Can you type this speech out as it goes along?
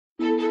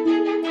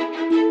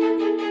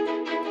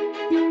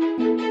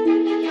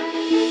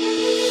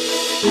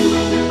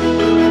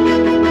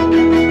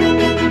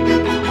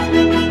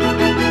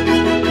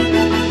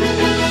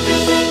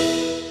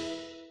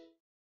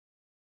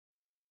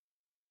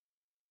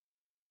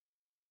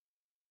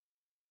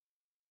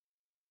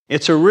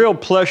It's a real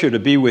pleasure to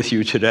be with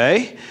you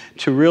today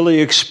to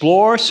really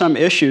explore some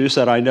issues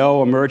that I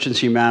know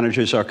emergency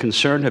managers are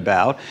concerned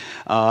about.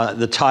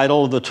 The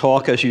title of the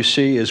talk, as you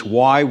see, is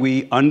Why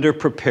We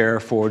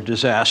Underprepare for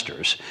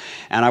Disasters.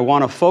 And I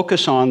want to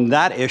focus on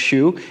that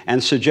issue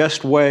and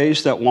suggest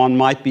ways that one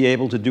might be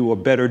able to do a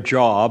better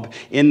job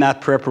in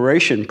that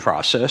preparation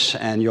process.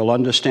 And you'll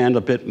understand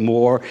a bit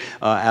more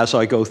as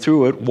I go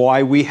through it,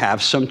 why we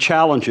have some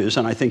challenges.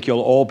 And I think you'll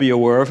all be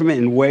aware of them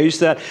in ways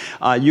that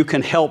you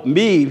can help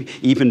me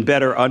even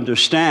better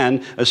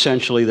understand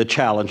essentially the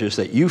challenges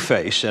that you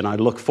face. And I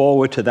look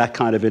forward to that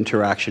kind of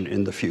interaction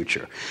in the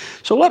future.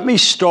 So let me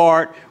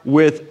start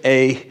with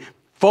a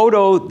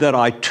photo that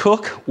I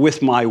took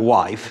with my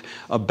wife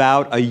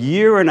about a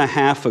year and a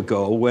half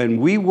ago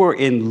when we were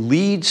in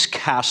Leeds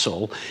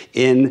Castle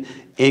in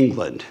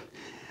England.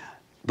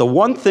 The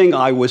one thing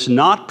I was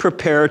not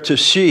prepared to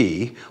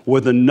see were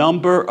the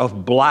number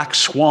of black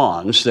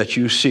swans that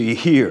you see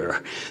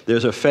here.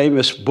 There's a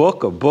famous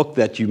book, a book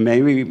that you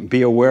may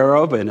be aware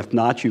of, and if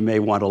not, you may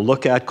want to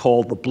look at,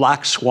 called The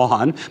Black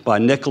Swan by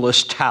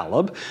Nicholas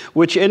Taleb,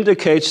 which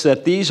indicates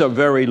that these are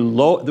very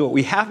low, that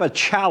we have a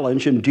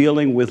challenge in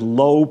dealing with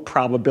low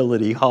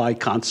probability, high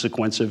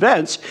consequence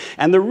events.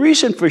 And the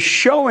reason for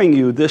showing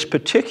you this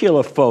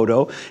particular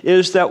photo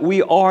is that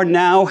we are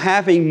now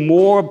having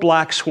more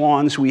black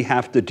swans we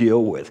have to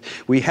deal with.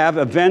 We have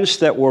events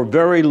that were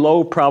very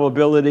low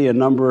probability a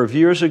number of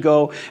years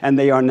ago, and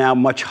they are now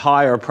much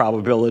higher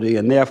probability,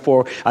 and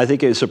therefore I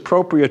think it is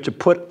appropriate to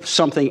put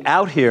something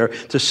out here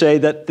to say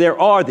that there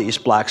are these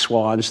black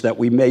swans that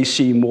we may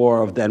see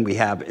more of than we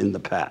have in the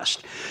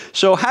past.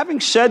 So having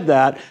said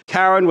that,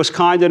 Karen was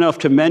kind enough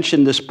to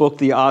mention this book,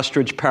 The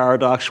Ostrich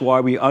Paradox,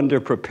 Why We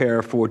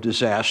Underprepare for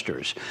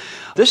Disasters.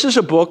 This is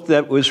a book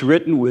that was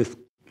written with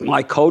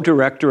my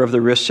co-director of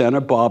the Risk Center,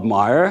 Bob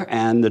Meyer,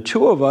 and the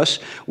two of us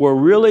were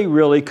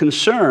really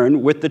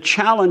concerned with the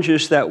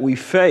challenges that we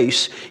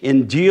face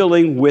in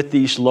dealing with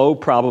these low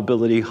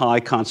probability,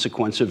 high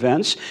consequence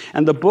events.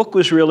 And the book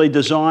was really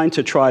designed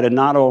to try to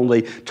not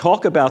only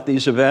talk about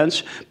these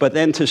events, but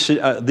then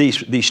to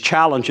these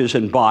challenges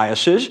and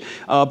biases,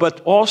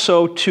 but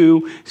also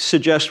to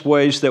suggest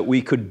ways that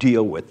we could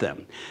deal with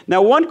them.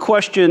 Now, one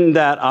question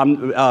that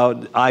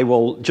I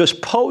will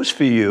just pose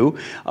for you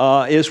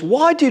is,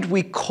 why did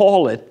we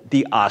call it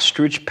the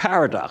ostrich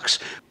paradox?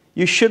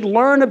 You should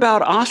learn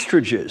about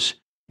ostriches.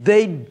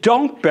 They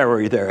don't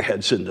bury their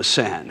heads in the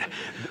sand.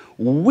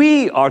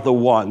 We are the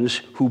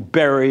ones who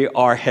bury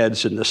our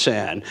heads in the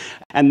sand.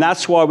 And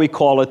that's why we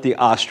call it the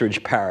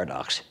ostrich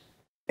paradox.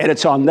 And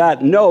it's on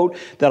that note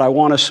that I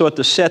want to sort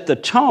of set the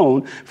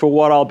tone for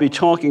what I'll be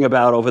talking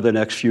about over the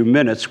next few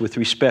minutes with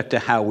respect to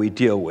how we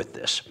deal with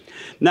this.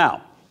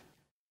 Now,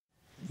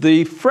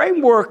 the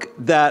framework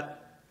that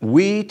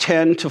we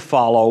tend to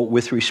follow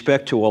with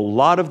respect to a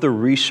lot of the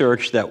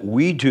research that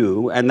we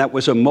do, and that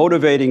was a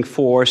motivating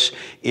force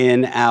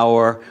in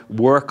our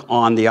work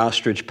on the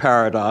ostrich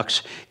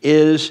paradox,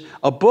 is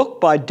a book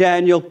by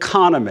Daniel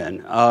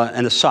Kahneman,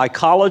 and a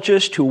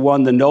psychologist who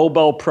won the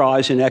Nobel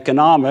Prize in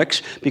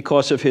economics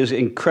because of his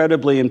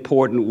incredibly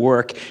important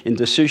work in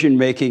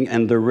decision-making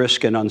and the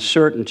risk and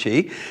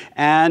uncertainty.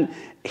 And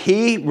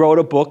he wrote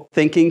a book,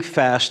 Thinking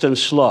Fast and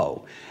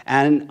Slow,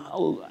 and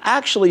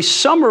actually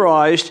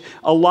summarized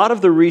a lot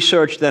of the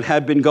research that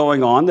had been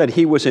going on that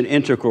he was an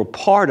integral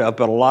part of,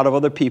 but a lot of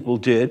other people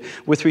did,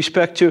 with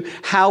respect to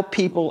how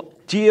people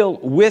deal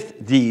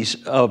with these,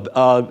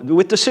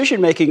 with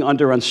decision-making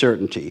under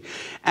uncertainty.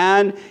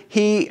 And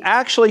he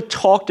actually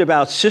talked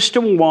about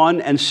System 1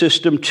 and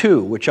System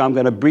 2, which I'm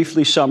going to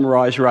briefly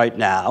summarize right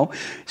now.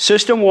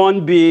 System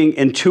 1 being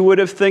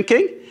intuitive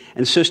thinking,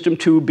 and System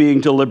 2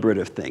 being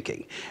deliberative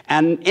thinking,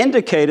 and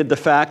indicated the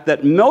fact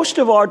that most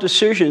of our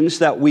decisions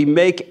that we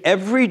make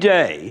every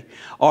day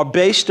are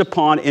based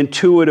upon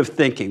intuitive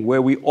thinking,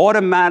 where we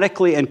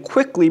automatically and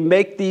quickly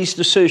make these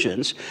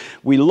decisions.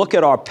 We look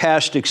at our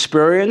past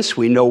experience.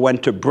 We know when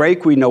to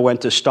brake. We know when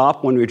to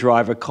stop when we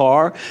drive a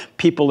car.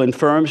 People in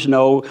firms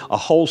know a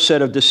whole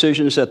set of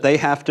decisions that they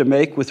have to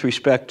make with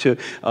respect to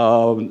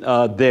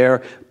their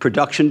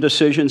production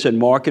decisions and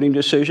marketing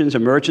decisions.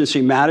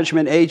 Emergency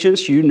management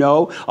agents, you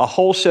know a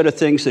whole set of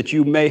things that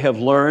you may have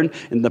learned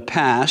in the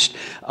past.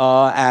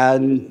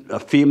 And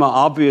FEMA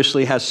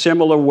obviously has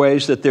similar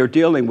ways that they're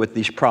dealing with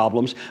these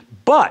problems.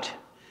 But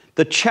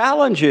the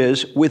challenge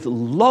is, with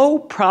low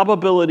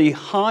probability,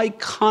 high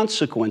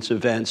consequence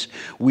events,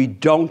 we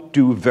don't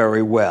do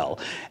very well.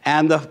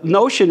 And the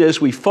notion is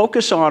we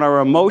focus on our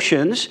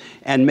emotions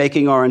and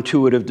making our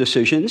intuitive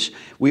decisions.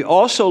 We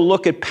also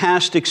look at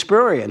past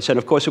experience. And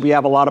of course, if we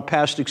have a lot of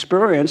past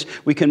experience,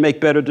 we can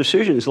make better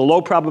decisions. The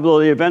low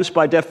probability events,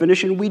 by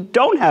definition, we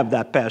don't have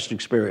that past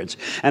experience.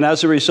 And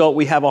as a result,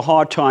 we have a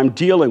hard time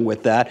dealing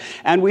with that.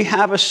 And we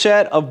have a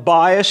set of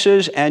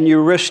biases and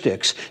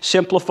heuristics,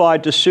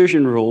 simplified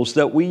decision rules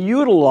that we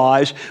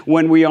utilize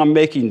when we are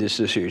making these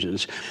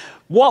decisions.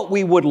 What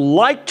we would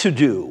like to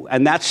do,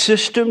 and that's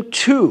system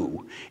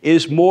 2,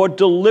 is more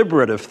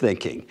deliberative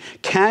thinking.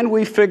 Can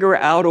we figure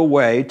out a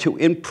way to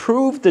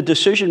improve the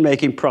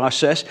decision-making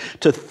process,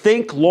 to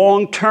think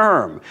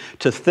long-term,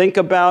 to think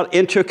about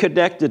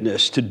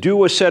interconnectedness, to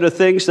do a set of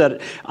things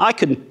that I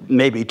can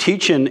maybe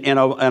teach in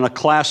a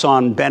class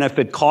on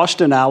benefit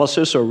cost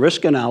analysis or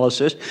risk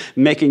analysis,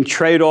 making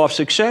trade-offs,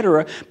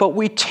 etc., but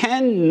we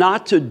tend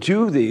not to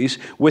do these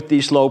with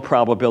these low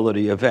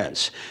probability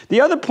events.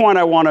 The other point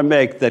I want to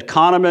make that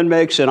Kahneman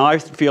makes, and I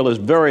feel is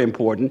very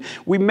important,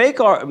 we make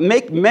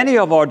many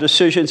of our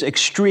decisions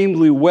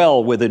extremely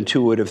well with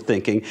intuitive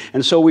thinking,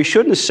 and so we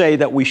shouldn't say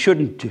that we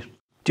shouldn't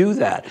do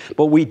that.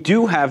 But we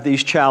do have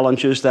these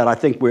challenges that I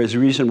think is the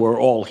reason we're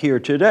all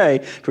here today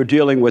for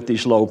dealing with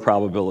these low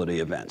probability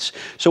events.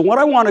 So what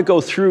I want to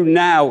go through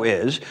now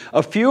is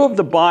a few of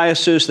the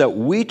biases that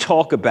we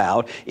talk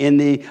about in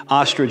the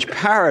ostrich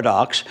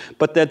paradox,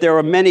 but that there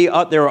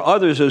are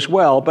others as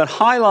well, but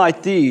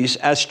highlight these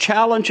as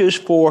challenges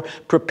for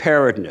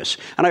preparedness.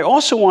 And I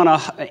also want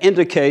to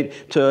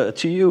indicate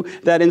to you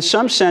that in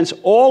some sense,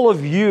 all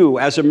of you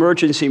as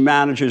emergency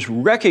managers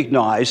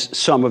recognize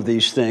some of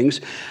these things,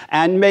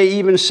 and may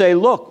even say,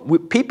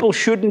 look, people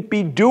shouldn't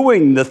be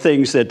doing the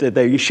things that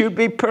they should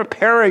be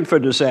preparing for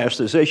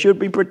disasters. They should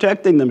be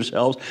protecting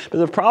themselves. But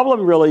the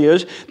problem really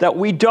is that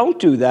we don't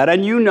do that,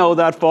 and you know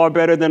that far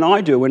better than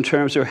I do in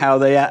terms of how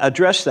they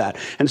address that.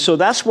 And so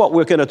that's what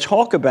we're going to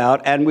talk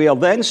about, and we'll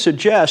then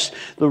suggest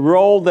the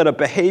role that a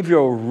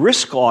behavioral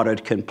risk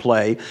audit can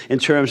play in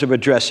terms of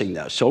addressing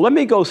those. So let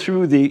me go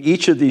through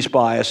each of these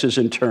biases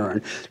in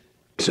turn.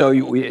 So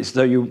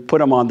you put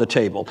them on the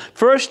table.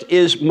 First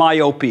is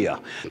myopia,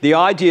 the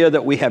idea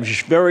that we have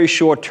very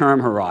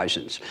short-term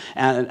horizons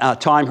and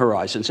time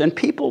horizons, and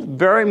people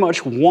very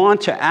much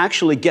want to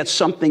actually get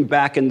something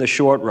back in the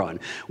short run.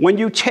 When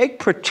you take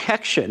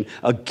protection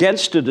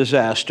against a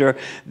disaster,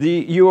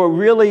 you are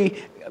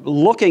really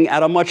looking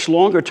at a much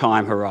longer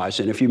time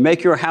horizon. If you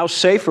make your house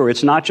safer,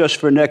 it's not just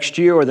for next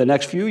year or the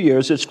next few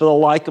years, it's for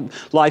the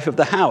life of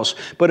the house.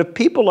 But if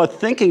people are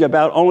thinking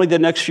about only the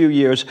next few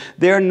years,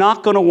 they're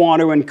not going to want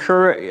to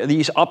incur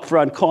these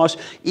upfront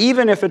costs,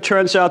 even if it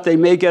turns out they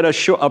may get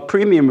a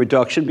premium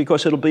reduction,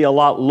 because it'll be a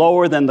lot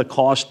lower than the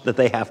cost that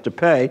they have to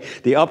pay,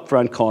 the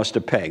upfront cost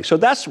of paying. So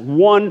that's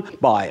one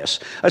bias.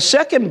 A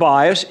second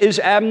bias is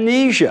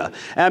amnesia.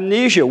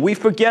 Amnesia, we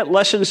forget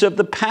lessons of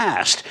the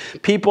past.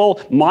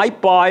 People might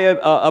buy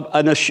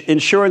an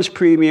insurance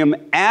premium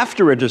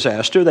after a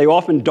disaster. They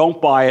often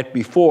don't buy it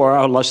before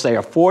unless they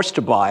are forced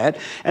to buy it.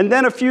 And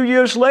then a few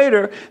years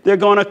later, they're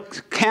going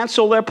to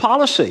cancel their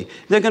policy.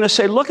 They're going to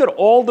say, look at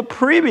all the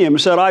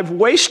premiums that I've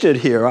wasted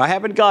here. I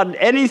haven't gotten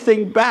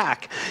anything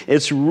back.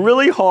 It's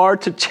really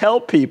hard to tell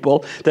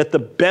people that the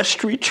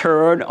best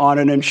return on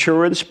an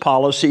insurance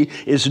policy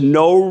is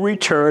no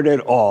return at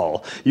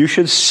all. You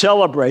should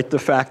celebrate the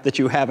fact that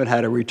you haven't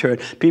had a return.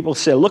 People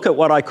say, look at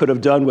what I could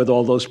have done with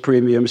all those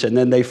premiums, and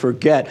then they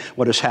forget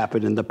what has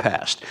happened in the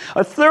past.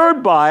 A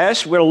third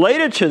bias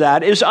related to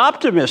that is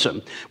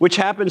optimism, which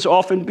happens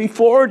often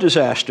before a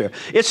disaster.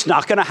 It's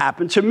not going to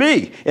happen to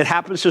me. It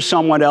happens to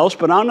someone else,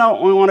 but I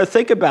don't want to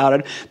think about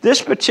it.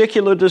 This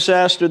particular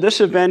disaster,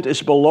 this event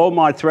is below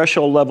my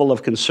threshold level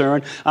of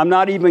concern. I'm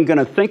not even going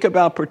to think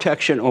about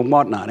protection or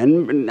whatnot.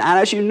 And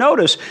as you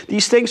notice,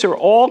 these things are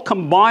all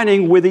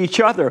combining with each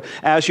other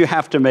as you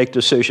have to make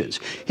decisions.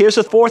 Here's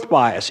a fourth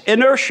bias,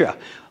 inertia.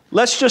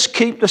 Let's just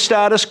keep the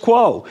status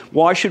quo.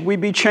 Why should we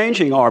be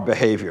changing our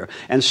behavior?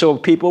 And so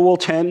people will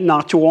tend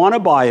not to want to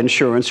buy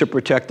insurance or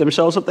protect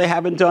themselves if they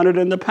haven't done it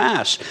in the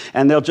past.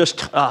 And they'll just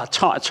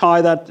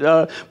tie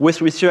that with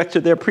respect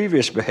to their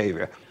previous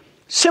behavior.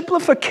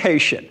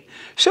 Simplification.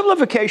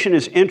 Simplification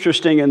is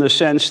interesting in the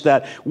sense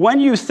that when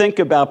you think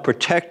about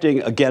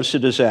protecting against a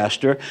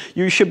disaster,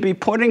 you should be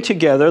putting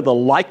together the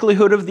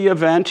likelihood of the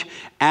event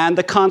and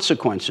the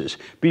consequences.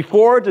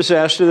 Before a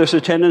disaster, there's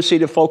a tendency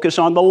to focus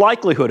on the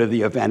likelihood of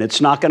the event.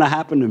 It's not going to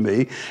happen to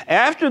me.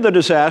 After the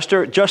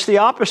disaster, just the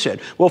opposite.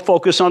 We'll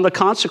focus on the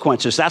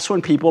consequences. That's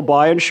when people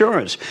buy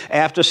insurance,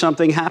 after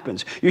something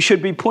happens. You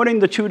should be putting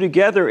the two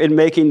together in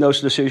making those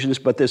decisions,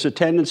 but there's a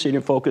tendency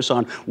to focus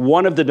on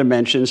one of the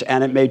dimensions,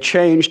 and it may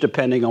change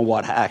depending on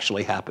what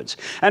actually happens.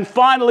 And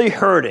finally,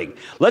 herding.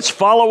 Let's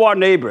follow our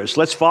neighbors.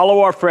 Let's follow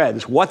our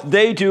friends. What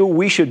they do,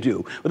 we should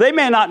do. Well, they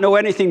may not know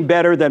anything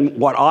better than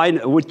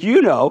what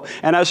you know,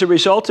 and as a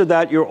result of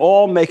that, you're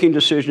all making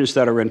decisions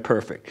that are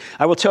imperfect.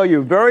 I will tell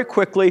you very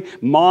quickly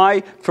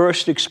my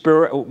first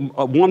experience,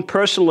 one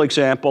personal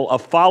example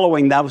of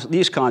following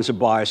these kinds of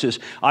biases.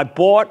 I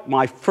bought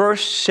my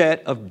first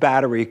set of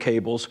battery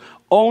cables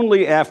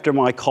only after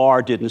my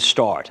car didn't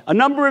start, a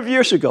number of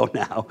years ago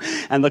now.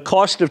 And the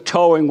cost of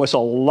towing was a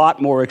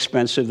lot more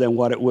expensive than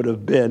what it would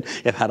have been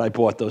had I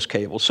bought those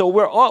cables. So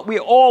we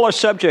all are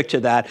subject to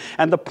that.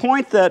 And the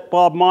point that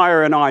Bob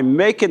Meyer and I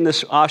make in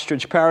this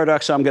ostrich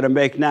paradox I'm going to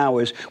make now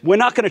is we're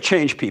not going to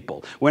change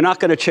people. We're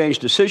not going to change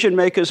decision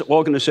makers,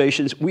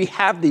 organizations. We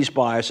have these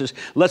biases.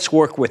 Let's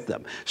work with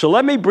them. So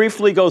let me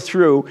briefly go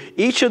through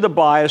each of the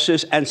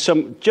biases and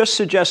just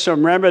suggest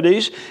some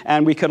remedies,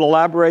 and we could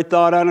elaborate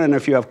on it. And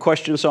if you have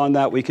questions on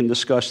that, we can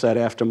discuss that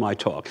after my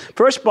talk.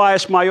 First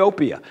bias,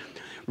 myopia.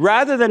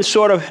 Rather than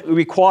sort of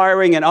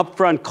requiring an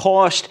upfront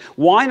cost,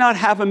 why not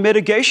have a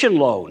mitigation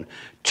loan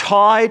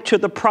tied to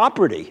the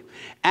property?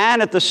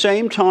 And at the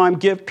same time,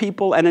 give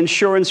people an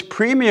insurance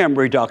premium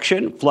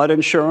reduction, flood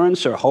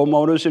insurance or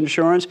homeowners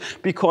insurance,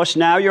 because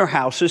now your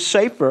house is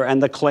safer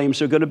and the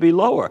claims are going to be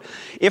lower.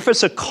 If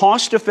it's a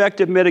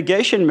cost-effective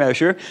mitigation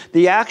measure,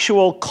 the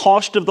actual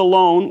cost of the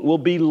loan will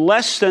be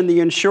less than the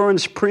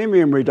insurance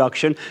premium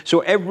reduction,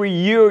 so every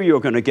year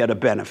you're going to get a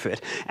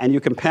benefit. And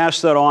you can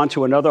pass that on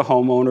to another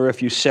homeowner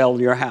if you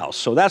sell your house.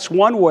 So that's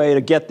one way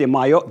to get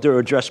to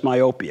address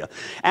myopia.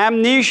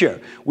 Amnesia.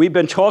 We've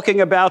been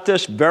talking about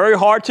this, very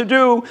hard to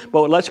do,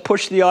 but let's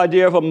push the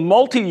idea of a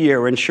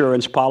multi-year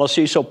insurance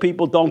policy so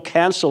people don't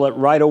cancel it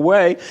right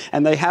away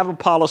and they have a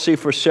policy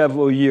for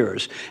several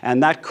years.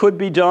 And that could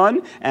be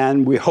done,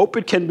 and we hope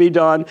it can be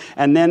done.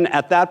 And then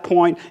at that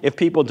point, if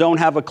people don't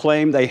have a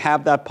claim, they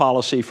have that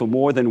policy for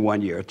more than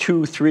 1 year,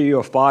 2, 3,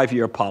 or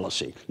 5-year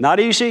policy. Not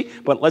easy,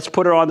 but let's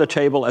put it on the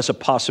table as a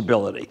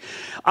possibility.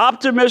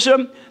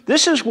 Optimism.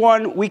 This is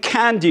one we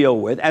can deal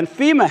with, and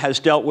FEMA has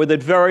dealt with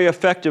it very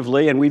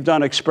effectively, and we've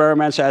done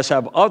experiments, as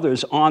have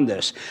others, on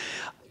this.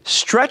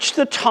 Stretch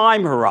the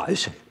time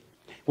horizon.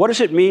 What does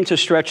it mean to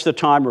stretch the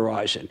time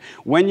horizon?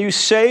 When you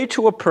say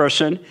to a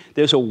person,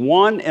 there's a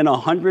 1 in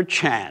 100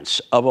 chance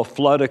of a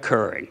flood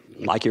occurring,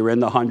 like you're in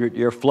the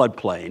 100-year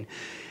floodplain,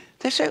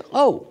 they say,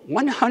 oh,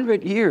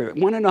 100 year,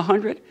 1 in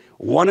 100?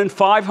 1 in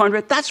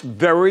 500, that's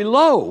very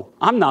low.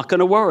 I'm not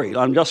going to worry.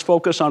 I'm just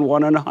focused on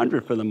 1 in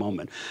 100 for the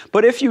moment.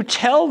 But if you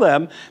tell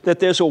them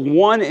that there's a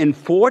 1 in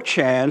 4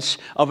 chance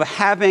of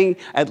having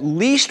at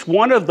least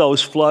one of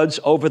those floods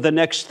over the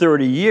next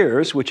 30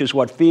 years, which is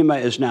what FEMA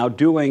is now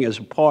doing as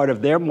part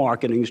of their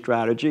marketing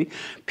strategy,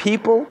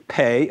 people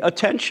pay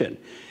attention.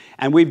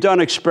 And we've done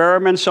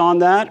experiments on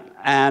that,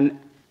 and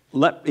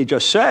let me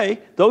just say,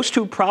 those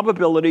two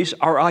probabilities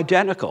are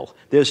identical.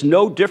 There's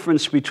no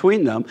difference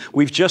between them.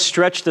 We've just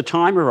stretched the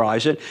time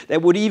horizon.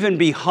 That would even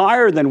be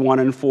higher than 1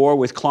 in 4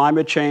 with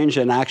climate change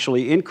and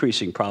actually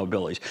increasing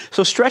probabilities.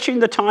 So stretching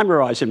the time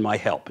horizon might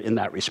help in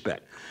that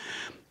respect.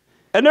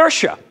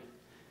 Inertia.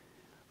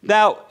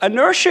 Now,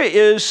 inertia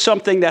is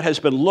something that has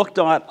been looked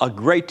at a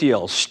great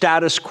deal.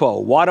 Status quo.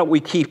 Why don't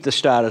we keep the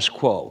status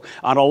quo?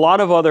 On a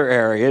lot of other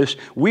areas,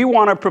 we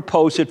want to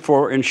propose it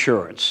for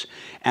insurance.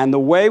 And the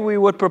way we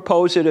would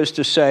propose it is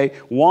to say,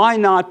 why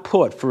not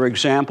put, for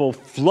example,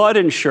 flood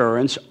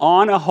insurance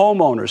on a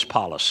homeowner's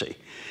policy?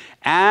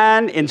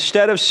 And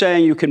instead of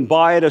saying you can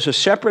buy it as a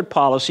separate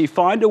policy,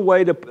 find a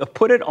way to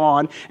put it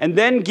on and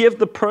then give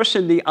the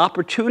person the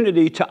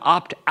opportunity to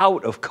opt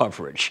out of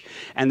coverage.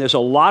 And there's a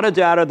lot of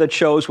data that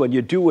shows when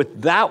you do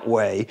it that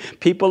way,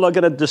 people are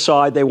going to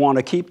decide they want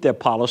to keep their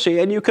policy.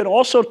 And you can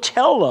also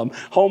tell them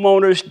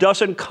homeowners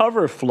doesn't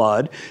cover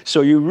flood,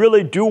 so you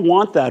really do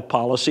want that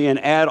policy and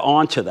add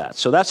on to that.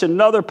 So that's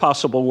another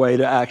possible way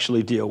to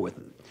actually deal with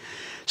it.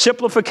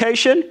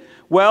 Simplification.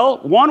 Well,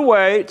 one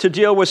way to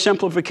deal with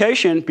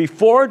simplification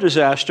before a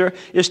disaster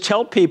is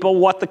tell people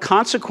what the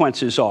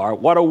consequences are,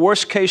 what a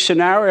worst-case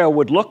scenario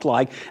would look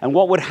like, and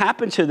what would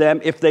happen to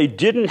them if they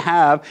didn't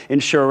have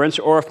insurance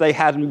or if they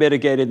hadn't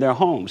mitigated their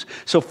homes.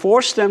 So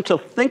force them to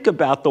think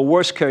about the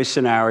worst-case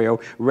scenario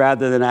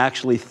rather than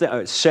actually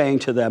saying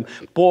to them,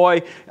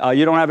 boy,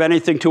 you don't have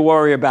anything to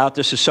worry about.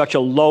 This is such a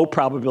low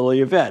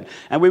probability event.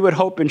 And we would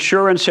hope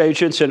insurance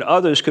agents and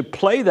others could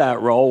play that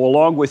role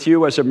along with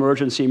you as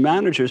emergency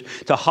managers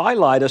to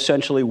highlight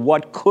essentially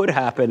what could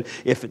happen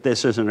if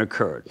this hasn't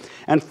occurred.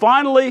 And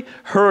finally,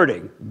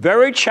 herding.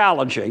 Very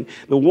challenging.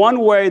 The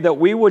one way that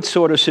we would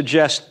sort of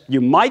suggest you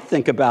might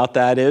think about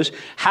that is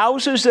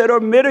houses that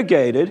are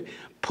mitigated,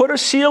 put a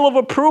seal of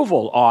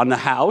approval on the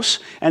house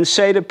and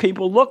say to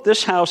people, look,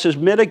 this house is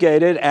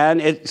mitigated and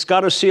it's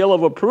got a seal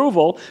of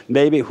approval.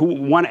 Maybe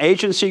one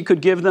agency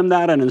could give them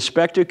that, an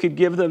inspector could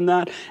give them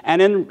that,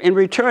 and in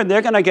return,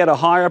 they're going to get a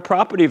higher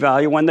property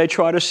value when they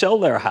try to sell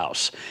their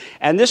house.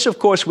 And this, of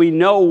course, we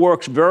know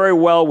works very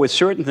well with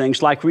certain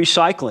things like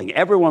recycling.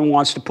 Everyone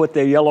wants to put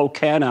their yellow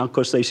can out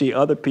because they see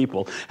other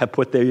people have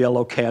put their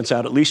yellow cans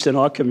out, at least in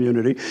our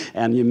community,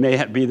 and you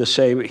may be the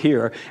same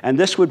here. And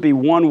this would be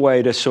one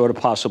way to sort of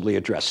possibly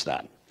address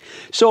that.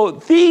 So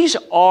these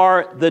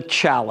are the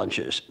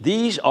challenges.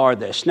 These are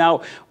this.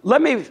 Now,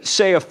 let me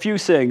say a few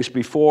things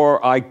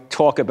before I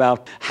talk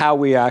about how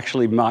we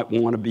actually might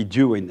want to be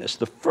doing this.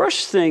 The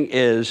first thing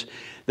is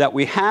that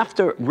we have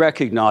to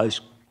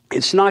recognize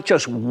it's not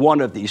just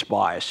one of these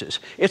biases.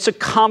 It's a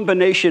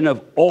combination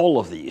of all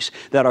of these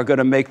that are going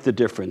to make the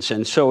difference.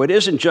 And so it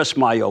isn't just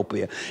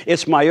myopia.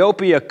 It's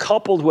myopia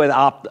coupled with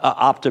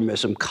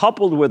optimism,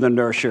 coupled with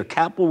inertia,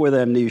 coupled with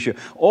amnesia.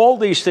 All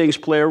these things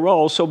play a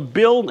role. So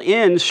build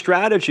in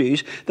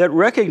strategies that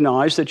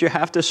recognize that you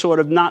have to sort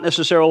of not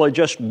necessarily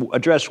just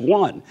address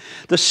one.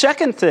 The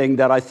second thing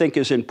that I think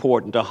is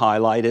important to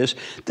highlight is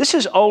this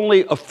is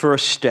only a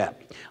first step.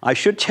 I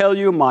should tell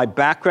you my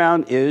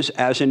background is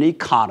as an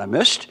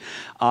economist.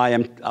 I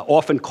am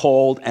often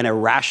called an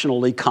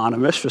irrational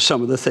economist for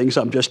some of the things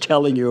I'm just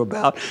telling you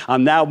about.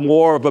 I'm now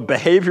more of a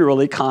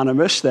behavioral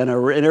economist than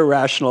an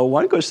irrational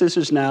one, because this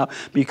has now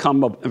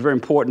become a very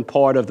important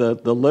part of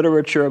the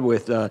literature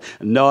with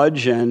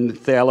Nudge and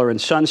Thaler and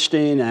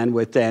Sunstein and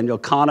with Daniel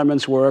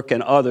Kahneman's work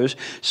and others.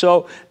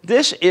 So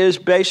this is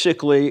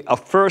basically a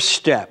first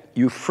step.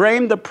 You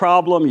frame the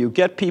problem, you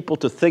get people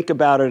to think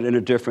about it in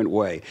a different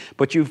way.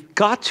 But you've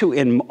got to,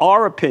 in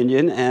our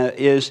opinion,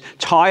 is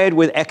tie it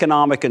with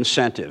economic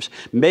incentives.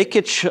 Make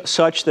it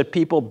such that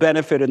people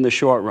benefit in the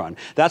short run.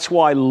 That's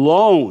why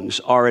loans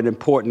are an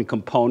important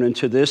component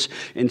to this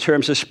in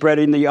terms of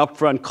spreading the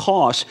upfront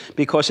costs,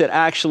 because it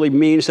actually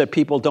means that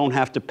people don't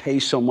have to pay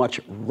so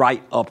much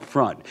right up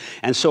front.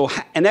 And so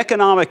an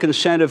economic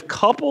incentive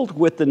coupled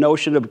with the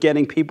notion of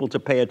getting people to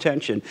pay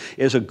attention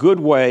is a good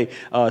way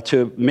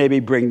to maybe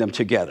bring them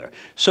together.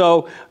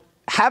 So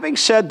having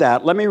said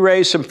that, let me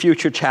raise some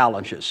future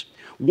challenges.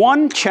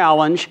 One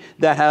challenge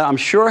that I'm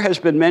sure has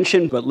been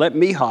mentioned, but let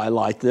me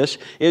highlight this,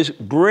 is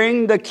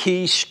bring the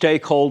key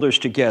stakeholders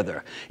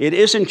together. It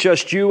isn't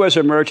just you as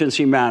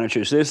emergency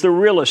managers. There's the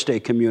real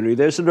estate community.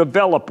 There's the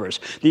developers,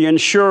 the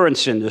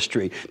insurance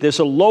industry. There's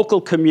a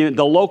local community,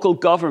 the local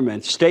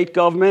government, state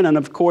government, and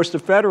of course the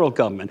federal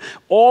government.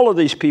 All of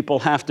these people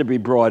have to be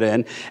brought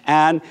in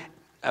and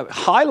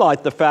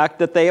highlight the fact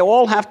that they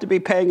all have to be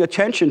paying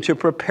attention to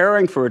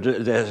preparing for a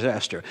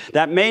disaster.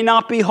 That may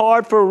not be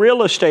hard for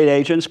real estate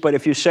agents, but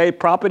if you say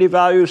property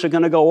values are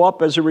going to go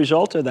up as a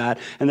result of that,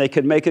 and they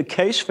could make a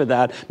case for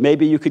that,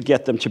 maybe you could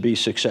get them to be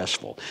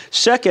successful.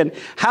 Second,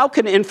 how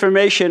can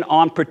information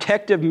on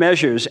protective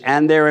measures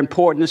and their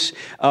importance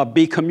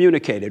be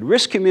communicated?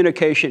 Risk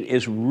communication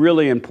is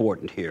really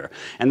important here,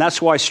 and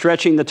that's why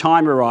stretching the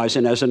time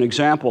horizon, as an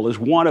example, is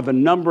one of a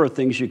number of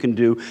things you can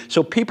do,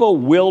 so people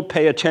will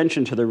pay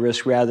attention to the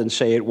risk rather than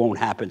say it won't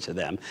happen to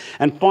them.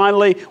 And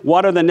finally,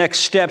 what are the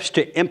next steps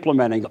to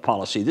implementing the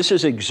policy? This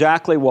is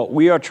exactly what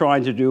we are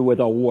trying to do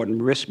with our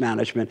Wharton Risk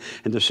Management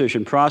and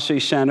Decision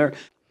Process Center.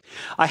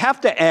 I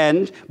have to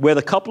end with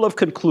a couple of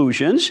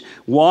conclusions.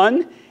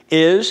 One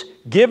is,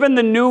 given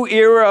the new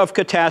era of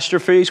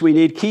catastrophes, we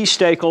need key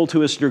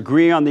stakeholders to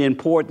agree on the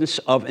importance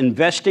of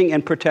investing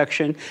in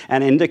protection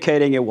and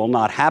indicating it will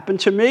not happen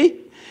to me.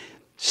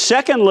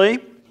 Secondly,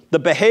 the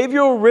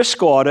behavioral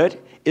risk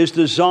audit is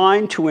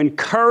designed to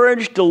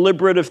encourage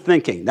deliberative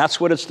thinking. That's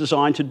what it's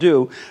designed to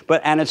do.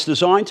 And it's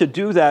designed to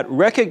do that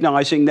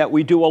recognizing that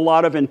we do a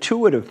lot of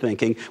intuitive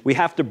thinking. We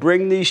have to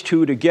bring these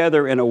two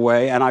together in a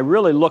way, and I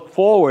really look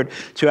forward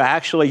to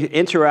actually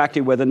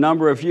interacting with a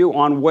number of you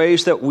on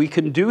ways that we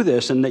can do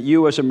this and that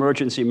you as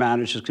emergency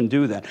managers can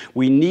do that.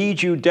 We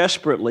need you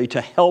desperately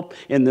to help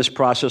in this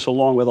process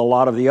along with a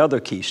lot of the other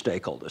key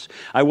stakeholders.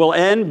 I will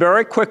end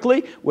very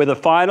quickly with a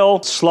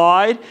final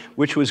slide,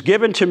 which was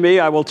given to me,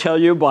 I will tell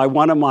you, by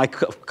one of my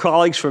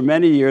colleagues for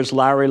many years,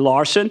 Larry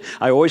Larson.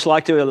 I always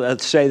like to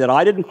say that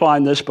I didn't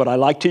find this, but I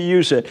like to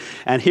use it.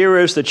 And here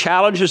is the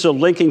challenges of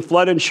linking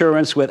flood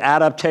insurance with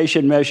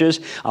adaptation measures.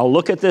 I'll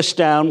look at this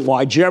down,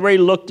 why Jerry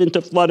looked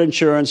into flood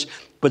insurance,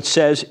 but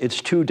says it's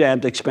too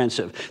damned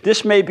expensive.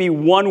 This may be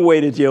one way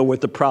to deal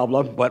with the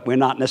problem, but we're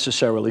not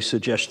necessarily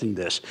suggesting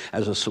this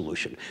as a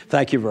solution.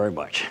 Thank you very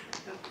much.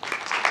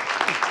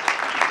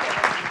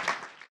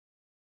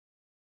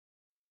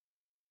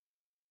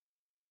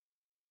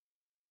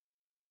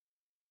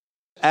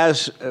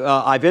 As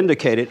I've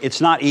indicated, it's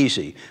not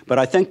easy, but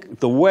I think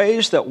the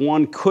ways that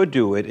one could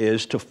do it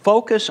is to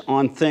focus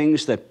on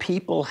things that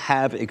people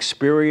have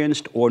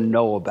experienced or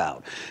know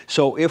about.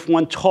 So if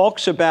one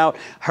talks about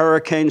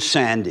Hurricane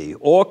Sandy,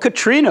 or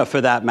Katrina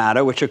for that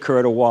matter, which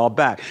occurred a while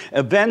back,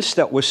 events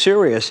that were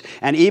serious,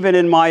 and even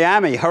in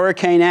Miami,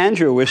 Hurricane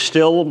Andrew is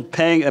still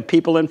paying,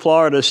 people in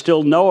Florida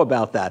still know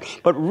about that.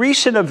 But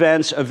recent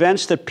events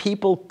that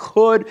people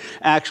could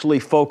actually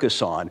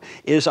focus on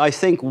is, I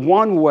think,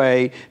 one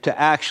way to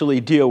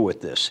actually deal with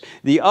this.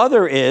 The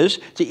other is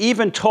to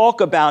even talk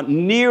about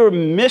near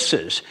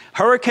misses.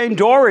 Hurricane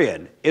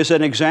Dorian is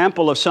an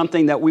example of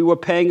something that we were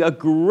paying a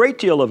great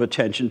deal of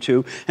attention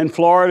to, and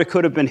Florida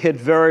could have been hit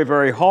very,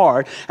 very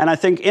hard. And I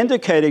think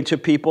indicating to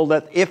people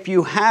that if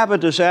you have a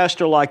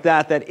disaster like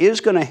that that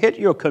is going to hit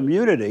your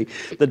community,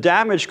 the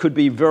damage could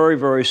be very,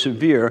 very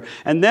severe.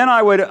 And then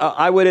I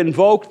would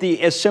invoke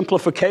the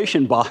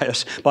simplification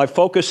bias by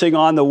focusing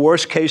on the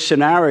worst case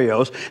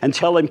scenarios and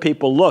telling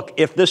people, look,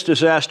 if this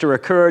disaster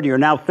occurred, you're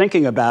now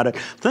thinking about it,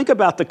 think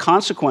about the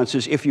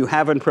consequences if you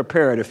haven't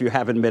prepared, if you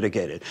haven't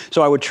mitigated.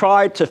 So I would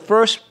try to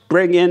first just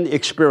bring in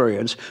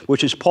experience,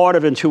 which is part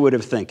of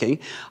intuitive thinking.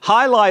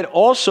 Highlight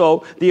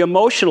also the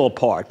emotional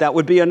part. That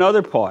would be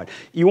another part.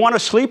 You want to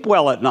sleep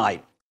well at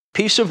night.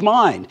 Peace of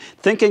mind,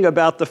 thinking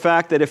about the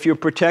fact that if you're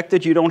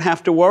protected, you don't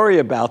have to worry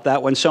about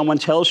that when someone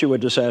tells you a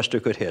disaster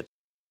could hit.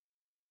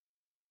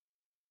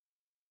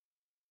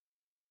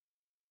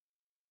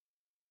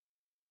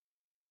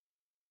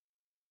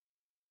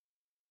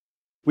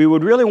 We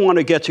would really want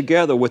to get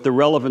together with the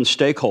relevant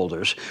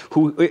stakeholders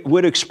who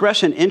would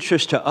express an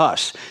interest to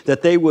us,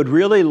 that they would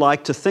really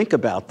like to think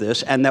about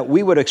this, and that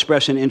we would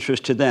express an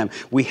interest to them.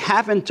 We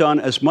haven't done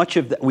as much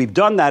of that. We've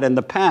done that in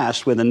the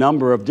past with a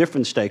number of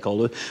different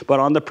stakeholders, but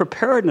on the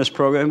preparedness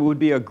program, it would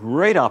be a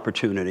great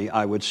opportunity,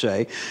 I would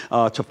say,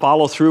 to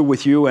follow through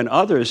with you and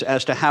others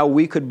as to how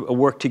we could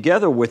work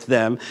together with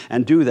them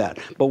and do that.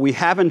 But we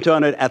haven't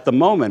done it at the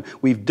moment.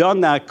 We've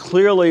done that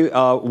clearly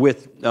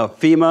with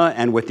FEMA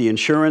and with the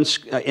insurance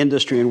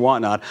industry and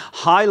whatnot,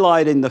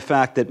 highlighting the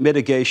fact that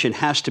mitigation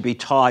has to be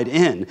tied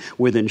in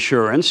with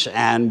insurance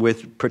and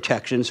with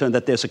protections, and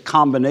that there's a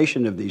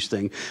combination of these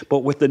things. But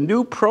with the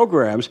new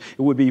programs,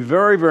 it would be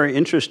very, very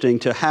interesting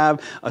to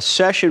have a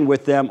session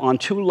with them on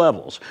two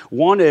levels.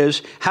 One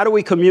is, how do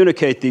we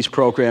communicate these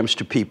programs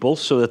to people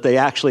so that they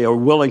actually are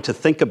willing to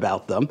think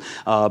about them?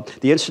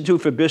 The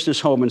Institute for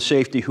Business, Home, and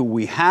Safety, who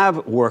we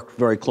have worked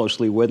very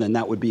closely with, and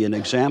that would be an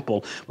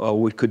example,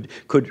 we could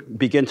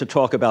begin to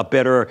talk about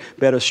better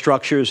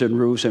structures and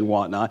rules and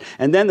whatnot.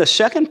 And then the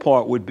second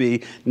part would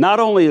be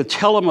not only to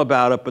tell them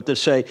about it, but to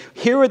say,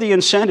 here are the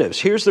incentives.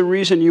 Here's the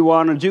reason you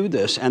want to do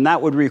this. And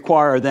that would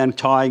require then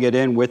tying it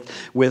in with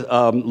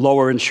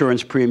lower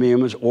insurance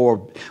premiums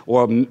or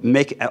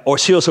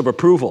seals of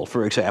approval,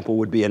 for example,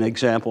 would be an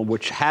example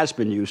which has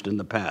been used in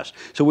the past.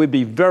 So we'd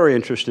be very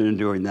interested in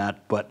doing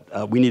that,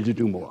 but we need to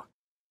do more.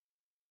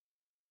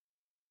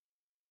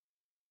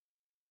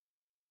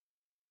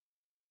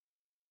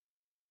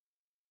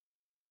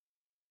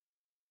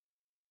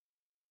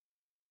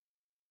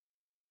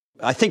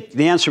 I think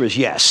the answer is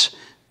yes.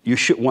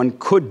 One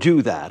could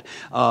do that.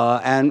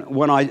 And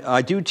when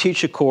I do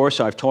teach a course,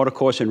 I've taught a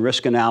course in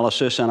risk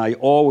analysis, and I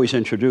always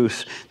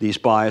introduce these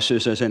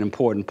biases as an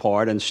important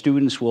part. And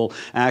students will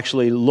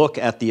actually look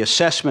at the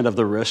assessment of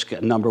the risk,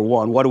 number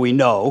one, what do we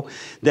know?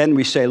 Then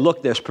we say,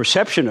 look, there's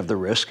perception of the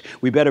risk.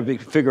 We better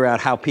figure out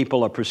how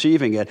people are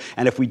perceiving it.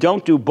 And if we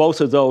don't do both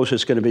of those,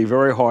 it's going to be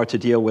very hard to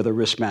deal with a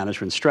risk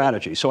management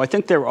strategy. So I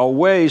think there are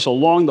ways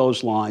along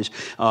those lines,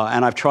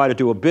 and I've tried to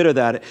do a bit of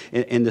that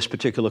in this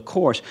particular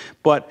course.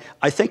 But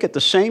I think at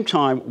the same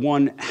time,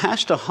 one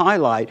has to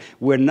highlight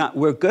we're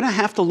going to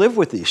have to live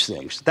with these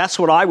things. That's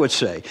what I would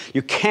say.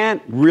 You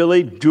can't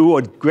really do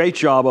a great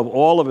job of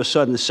all of a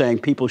sudden saying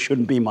people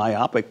shouldn't be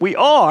myopic. We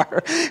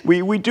are.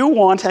 We do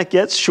want to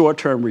get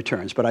short-term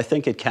returns, but I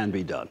think it can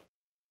be done.